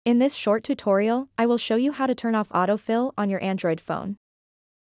In this short tutorial, I will show you how to turn off autofill on your Android phone.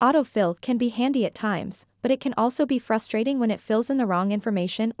 Autofill can be handy at times, but it can also be frustrating when it fills in the wrong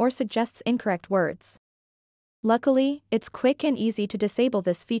information or suggests incorrect words. Luckily, it's quick and easy to disable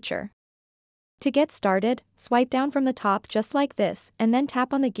this feature. To get started, swipe down from the top just like this and then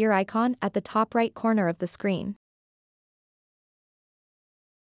tap on the gear icon at the top right corner of the screen.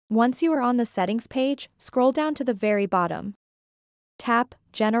 Once you are on the settings page, scroll down to the very bottom. Tap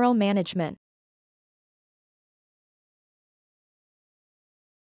General Management.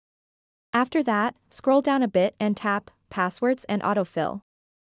 After that, scroll down a bit and tap Passwords and Autofill.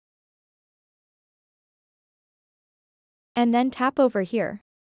 And then tap over here.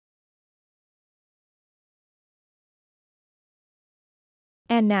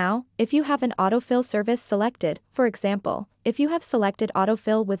 And now, if you have an autofill service selected, for example, if you have selected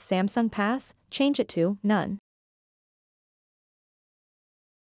autofill with Samsung Pass, change it to None.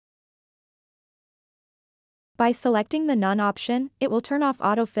 By selecting the None option, it will turn off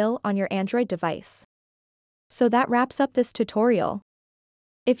autofill on your Android device. So that wraps up this tutorial.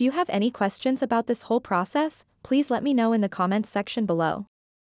 If you have any questions about this whole process, please let me know in the comments section below.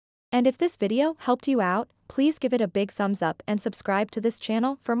 And if this video helped you out, please give it a big thumbs up and subscribe to this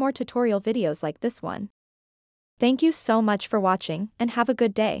channel for more tutorial videos like this one. Thank you so much for watching and have a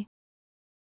good day.